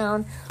going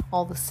down,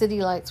 all the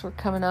city lights were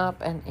coming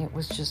up, and it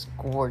was just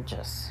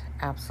gorgeous.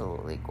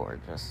 Absolutely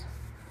gorgeous.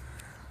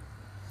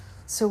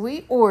 So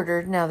we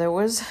ordered. Now there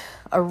was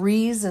a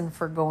reason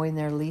for going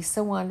there.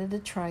 Lisa wanted to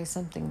try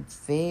something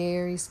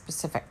very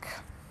specific.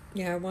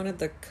 Yeah, I wanted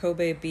the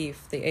Kobe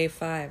beef, the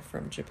A5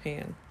 from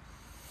Japan.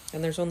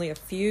 And there's only a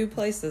few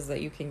places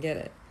that you can get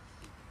it.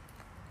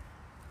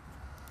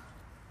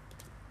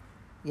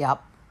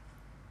 Yep.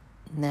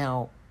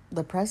 Now,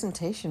 the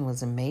presentation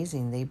was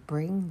amazing. They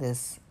bring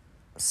this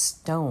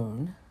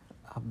stone,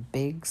 a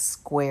big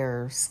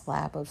square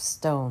slab of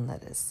stone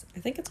that is... I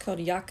think it's called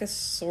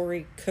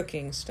Yakasori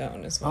cooking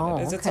stone is what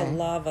it is. It's a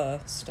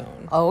lava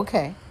stone. Oh,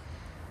 okay.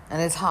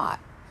 And it's hot.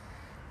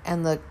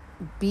 And the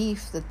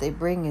beef that they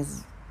bring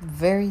is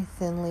very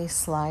thinly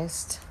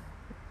sliced,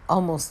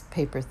 almost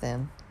paper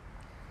thin.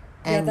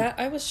 And yeah,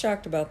 I was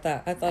shocked about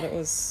that. I thought it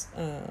was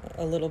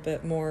a little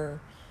bit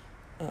more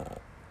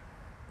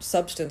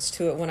substance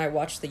to it when I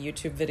watched the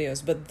YouTube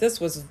videos, but this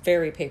was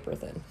very paper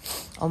thin.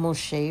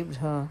 Almost shaved,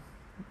 huh?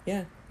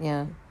 Yeah.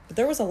 Yeah. But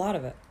there was a lot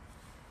of it.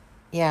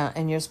 Yeah,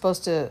 and you're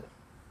supposed to,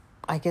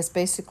 I guess,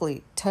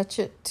 basically touch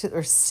it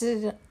or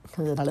sit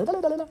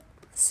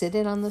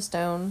it on the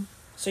stone.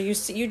 So you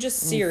just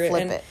sear it,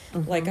 and it.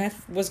 Mm-hmm. Like I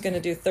was going to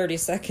do 30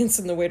 seconds,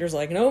 and the waiter's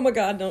like, "No, my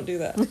God, don't do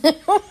that."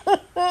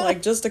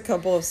 Like just a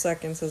couple of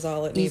seconds is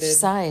all it needed. Each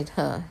side,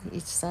 huh?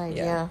 Each side,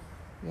 yeah.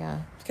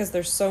 Because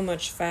there's so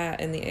much fat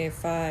in the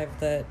A5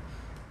 that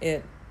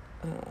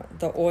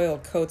the oil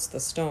coats the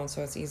stone,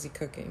 so it's easy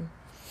cooking.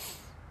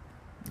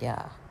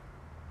 Yeah.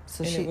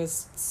 So it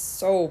was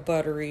so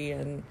buttery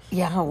and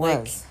yeah, it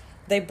was.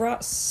 They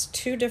brought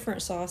 2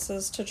 different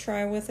sauces to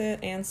try with it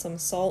and some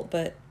salt,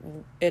 but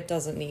it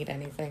doesn't need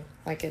anything.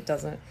 Like, it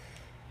doesn't.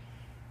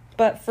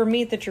 But for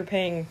meat that you're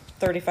paying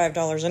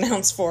 $35 an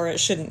ounce for, it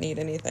shouldn't need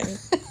anything.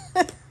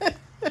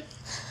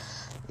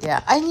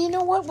 Yeah, and you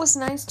know what was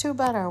nice, too,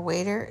 about our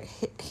waiter?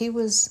 He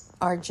was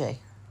RJ.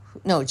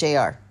 No,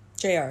 JR.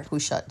 JR. Who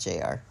shot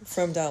JR?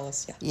 From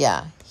Dallas, yeah.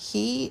 Yeah.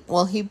 He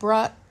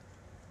brought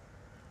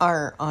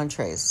our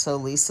entrees. So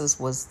Lisa's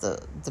was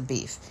the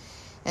beef.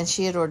 And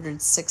she had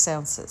ordered 6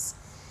 ounces.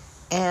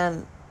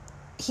 And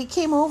he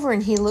came over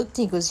and he looked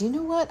and he goes, you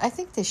know what? I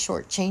think they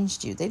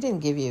shortchanged you. They didn't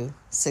give you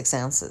 6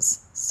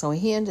 ounces. So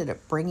he ended up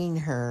bringing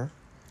her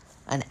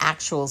an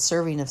actual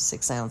serving of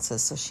 6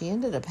 ounces. So she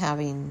ended up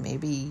having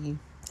maybe...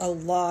 a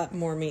lot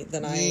more meat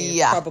than I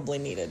probably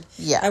needed.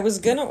 Yeah. I was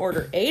going to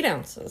order 8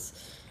 ounces.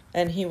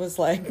 And he was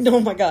like, no,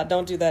 my God,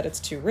 don't do that. It's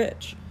too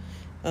rich.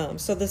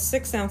 So the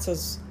 6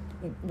 ounces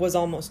was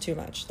almost too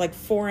much. Like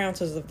 4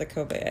 ounces of the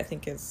Kobe, I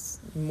think, is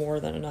more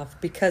than enough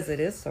because it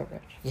is so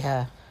rich.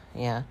 Yeah,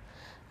 yeah.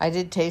 I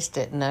did taste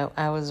it, and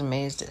I was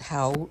amazed at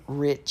how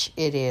rich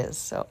it is.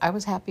 So I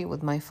was happy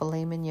with my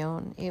filet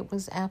mignon. It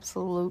was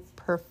absolute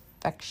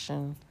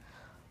perfection.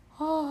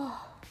 Oh,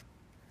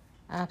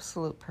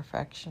 absolute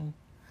perfection.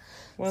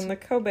 When the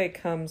Kobe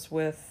comes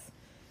with,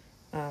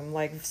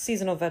 like,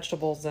 seasonal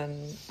vegetables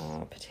and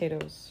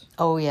potatoes.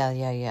 Oh,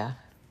 yeah.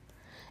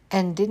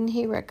 And didn't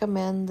he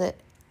recommend that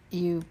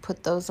you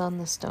put those on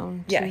the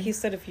stone, too? Yeah, he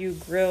said if you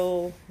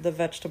grill the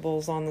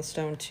vegetables on the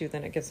stone, too,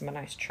 then it gives them a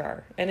nice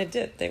char. And it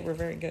did. They were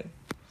very good.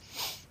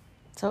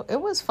 So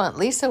it was fun.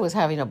 Lisa was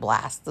having a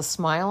blast. The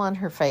smile on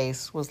her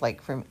face was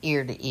like from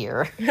ear to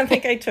ear. I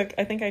think I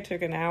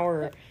took an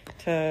hour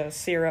to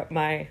sear up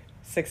my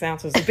 6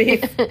 ounces of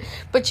beef.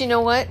 But you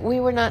know what? We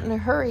were not in a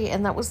hurry,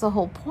 and that was the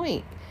whole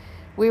point.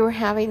 We were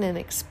having an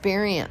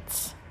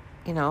experience,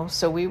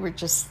 so we were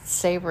just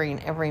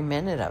savoring every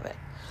minute of it.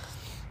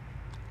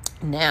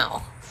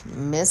 Now,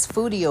 Miss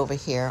Foodie over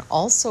here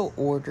also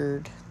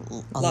ordered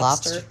a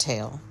lobster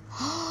tail.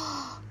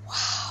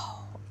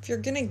 Wow. If you're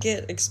going to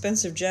get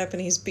expensive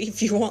Japanese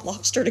beef, you want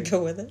lobster to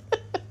go with it.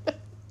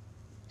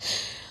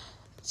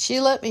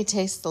 She let me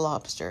taste the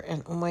lobster,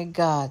 and oh my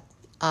God,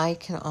 I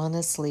can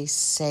honestly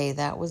say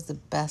that was the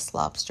best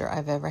lobster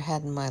I've ever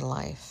had in my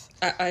life.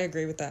 I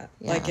agree with that.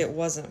 Yeah. Like, it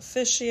wasn't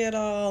fishy at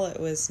all. It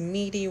was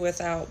meaty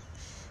without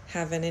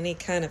having any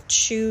kind of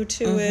chew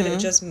to it. It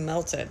just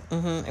melted.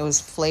 Mm-hmm. It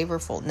was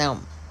flavorful.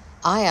 Now,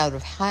 I, out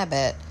of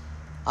habit,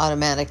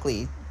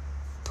 automatically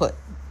put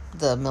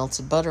the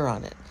melted butter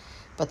on it.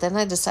 But then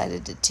I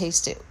decided to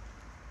taste it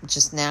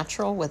just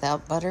natural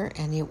without butter,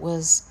 and it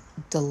was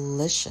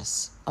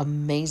delicious.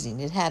 Amazing.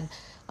 It had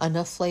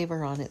enough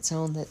flavor on its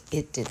own that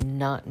it did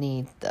not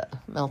need the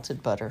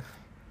melted butter.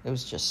 It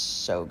was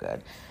just so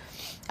good.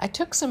 I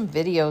took some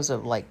videos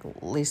of like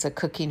Lisa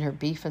cooking her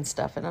beef and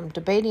stuff, and I'm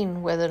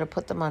debating whether to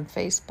put them on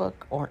Facebook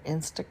or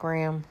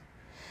Instagram.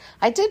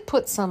 I did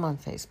put some on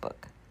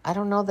Facebook. I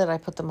don't know that I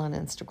put them on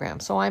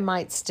Instagram, so I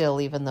might still,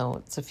 even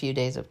though it's a few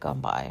days have gone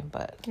by.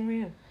 But oh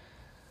yeah.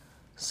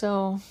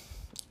 So,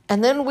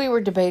 and then we were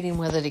debating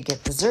whether to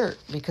get dessert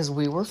because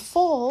we were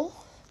full.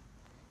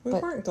 We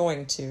weren't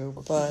going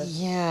to, but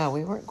yeah,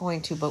 we weren't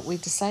going to, but we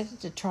decided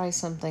to try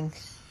something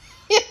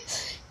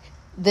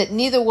that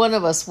neither one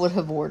of us would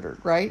have ordered,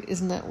 right?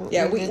 Isn't that what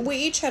we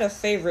each had a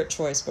favorite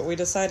choice, but we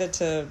decided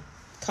to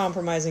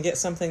compromise and get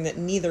something that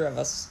neither of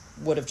us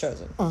would have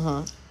chosen.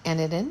 And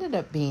it ended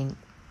up being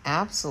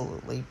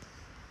absolutely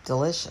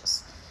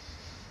delicious.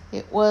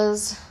 It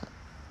was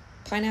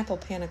pineapple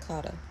panna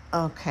cotta.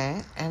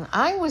 Okay, and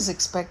I was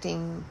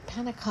expecting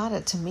panna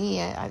cotta. To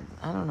me, I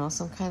don't know,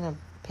 some kind of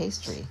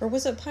pastry. Or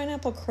was it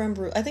pineapple creme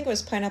brulee? I think it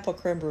was pineapple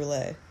creme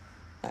brulee,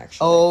 actually.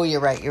 Oh, you're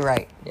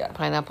right. Yeah.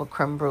 Pineapple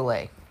creme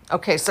brulee.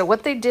 Okay, so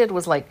what they did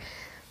was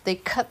they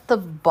cut the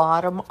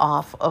bottom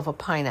off of a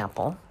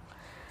pineapple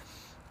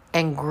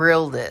and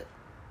grilled it.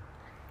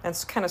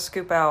 And kind of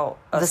scoop out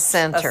the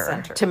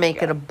center to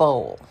make it a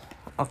bowl.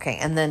 Okay,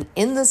 and then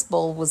in this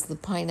bowl was the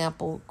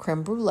pineapple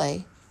creme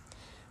brulee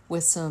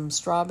with some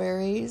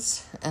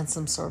strawberries and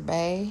some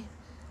sorbet.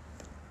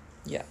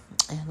 Yeah.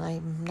 And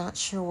I'm not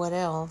sure what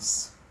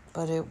else,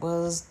 but it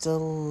was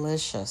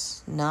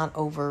delicious. Not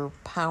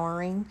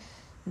overpowering,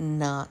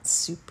 not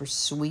super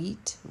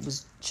sweet. It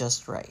was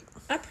just right.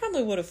 I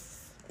probably would have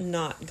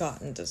not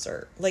gotten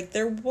dessert. Like,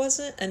 there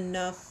wasn't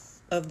enough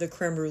of the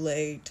creme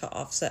brulee to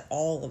offset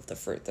all of the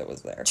fruit that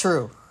was there.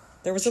 True.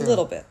 There was a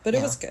little bit, but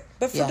Yeah. it was good.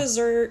 But for Yeah.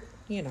 dessert,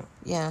 you know.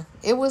 Yeah,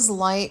 it was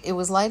light. It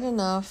was light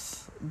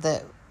enough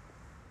that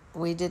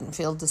we didn't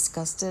feel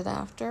disgusted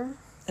after.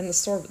 And the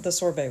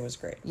sorbet was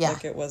great. Yeah.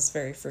 Like, it was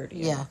very fruity.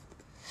 Yeah.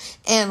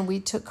 And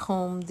we took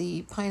home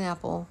the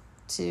pineapple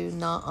to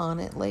gnaw on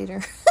it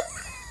later.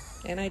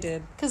 And I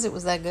did. Because it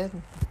was that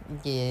good.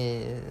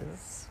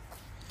 Yes.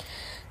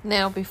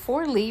 Now,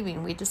 before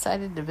leaving, we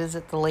decided to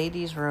visit the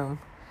ladies' room.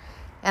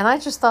 And I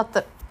just thought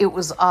that it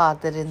was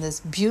odd that in this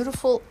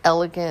beautiful,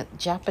 elegant,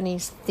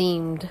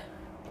 Japanese-themed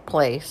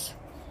place,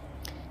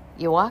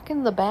 you walk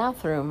in the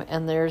bathroom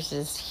and there's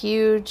this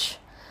huge,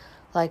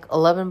 like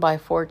 11 by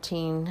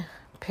 14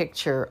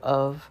 picture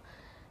of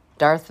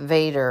Darth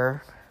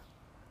Vader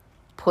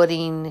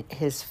putting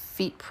his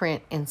feet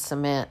print in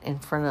cement in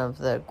front of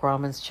the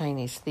Grauman's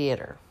Chinese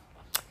Theater.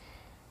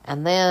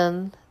 And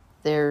then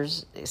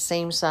there's a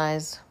same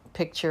size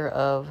picture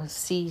of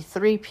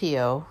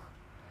C-3PO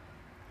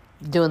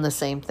doing the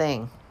same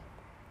thing.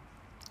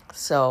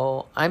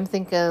 So I'm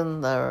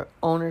thinking the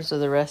owners of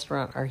the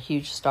restaurant are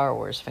huge Star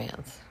Wars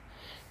fans.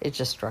 It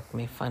just struck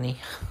me funny.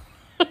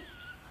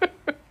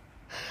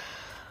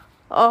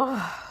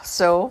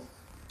 So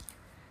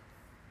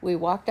we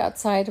walked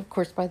outside. Of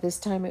course, by this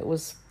time it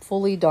was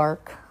fully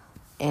dark,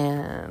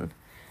 and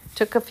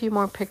took a few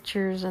more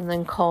pictures and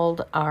then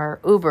called our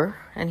Uber,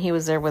 and he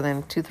was there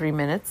within 2-3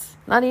 minutes.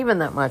 Not even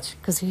that much,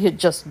 because he had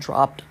just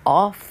dropped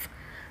off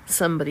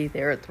somebody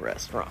there at the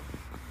restaurant.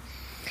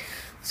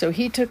 So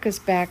he took us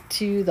back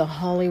to the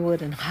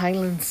Hollywood and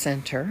Highland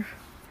Center,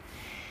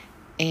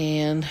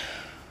 and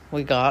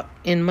we got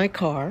in my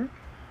car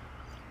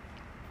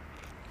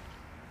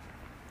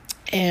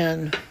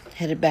and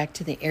headed back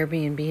to the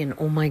Airbnb, and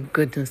oh my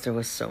goodness, there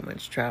was so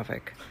much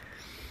traffic.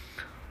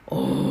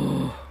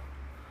 Oh,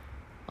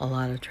 a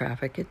lot of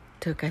traffic. It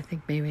took, I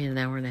think, maybe an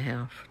hour and a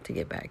half to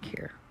get back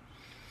here.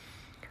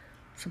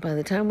 So by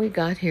the time we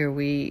got here,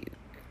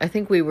 I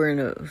think we were in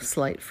a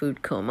slight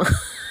food coma.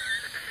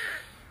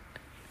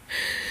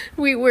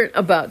 We weren't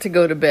about to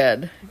go to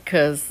bed,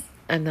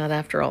 and not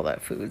after all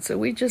that food. So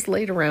we just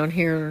laid around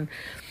here and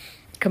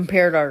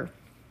compared our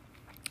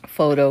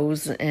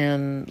photos,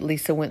 and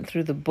Lisa went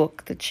through the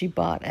book that she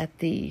bought at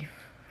the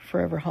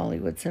Forever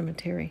Hollywood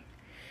Cemetery.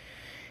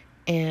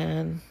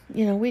 And,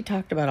 we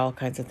talked about all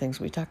kinds of things.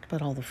 We talked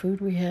about all the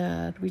food we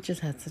had. We just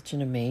had such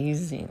an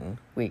amazing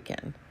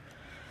weekend.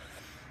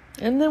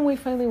 And then we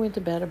finally went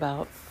to bed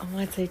about,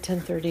 I'd say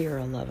 10:30 or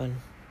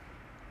 11.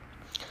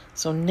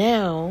 So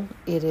now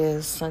it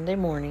is Sunday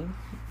morning.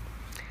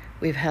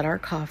 We've had our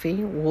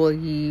coffee.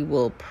 We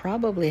will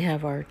probably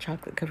have our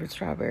chocolate-covered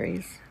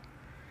strawberries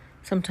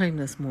sometime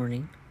this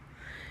morning.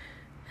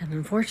 And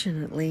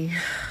unfortunately,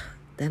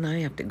 then I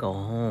have to go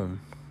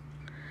home.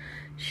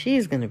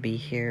 She's going to be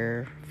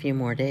here a few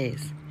more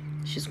days.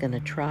 She's going to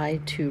try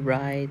to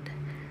ride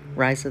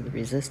Rise of the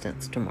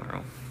Resistance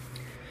tomorrow.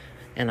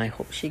 And I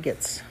hope she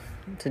gets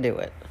to do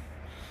it.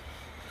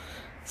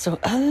 So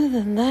other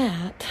than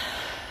that,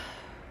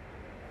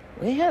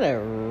 we had a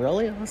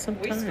really awesome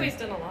time. We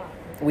squeezed in a lot.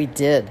 We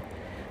did.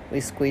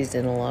 We squeezed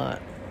in a lot.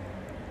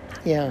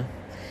 Yeah.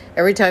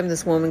 Every time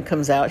this woman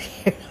comes out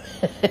here,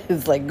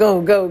 it's like,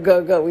 go, go,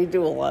 go, go. We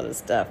do a lot of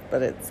stuff,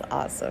 but it's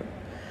awesome.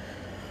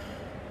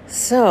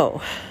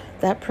 So,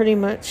 that pretty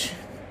much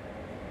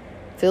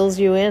fills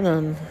you in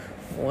on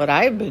what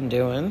I've been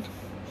doing.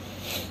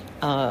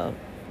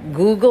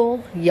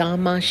 Google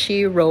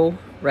Yamashiro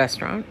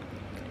Restaurant.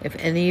 If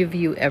any of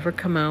you ever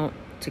come out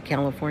to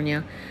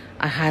California,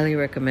 I highly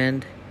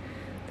recommend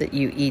that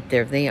you eat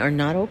there. They are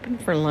not open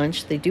for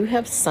lunch. They do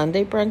have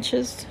Sunday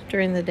brunches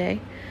during the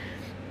day,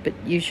 but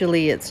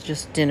usually it's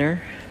just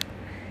dinner.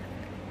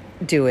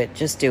 Do it.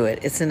 Just do it.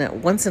 It's a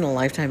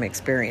once-in-a-lifetime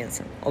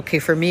experience. Okay,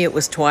 for me it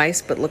was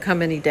twice, but look how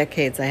many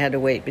decades I had to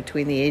wait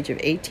between the age of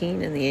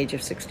 18 and the age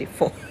of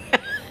 64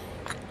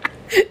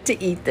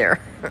 to eat there.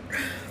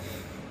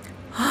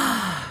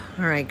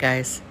 All right,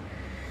 guys.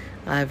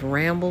 I've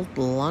rambled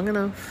long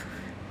enough.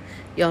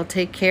 Y'all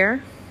take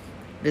care.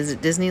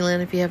 Visit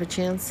Disneyland if you have a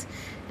chance,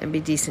 and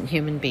be decent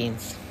human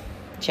beings.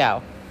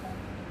 Ciao.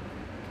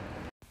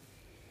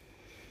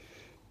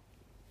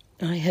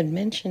 I had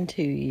mentioned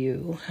to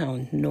you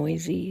how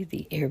noisy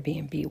the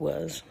Airbnb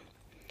was.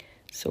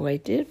 So I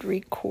did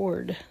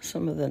record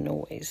some of the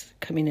noise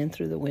coming in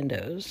through the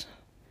windows.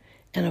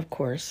 And of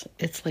course,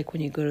 it's like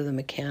when you go to the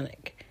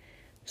mechanic.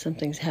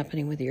 Something's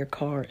happening with your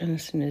car, and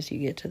as soon as you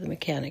get to the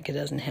mechanic, it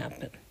doesn't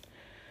happen.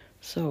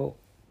 So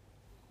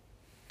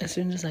as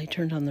soon as I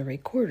turned on the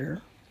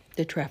recorder,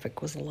 the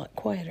traffic was a lot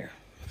quieter.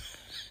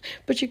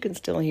 But you can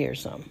still hear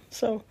some.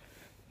 So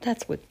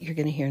that's what you're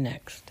going to hear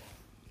next.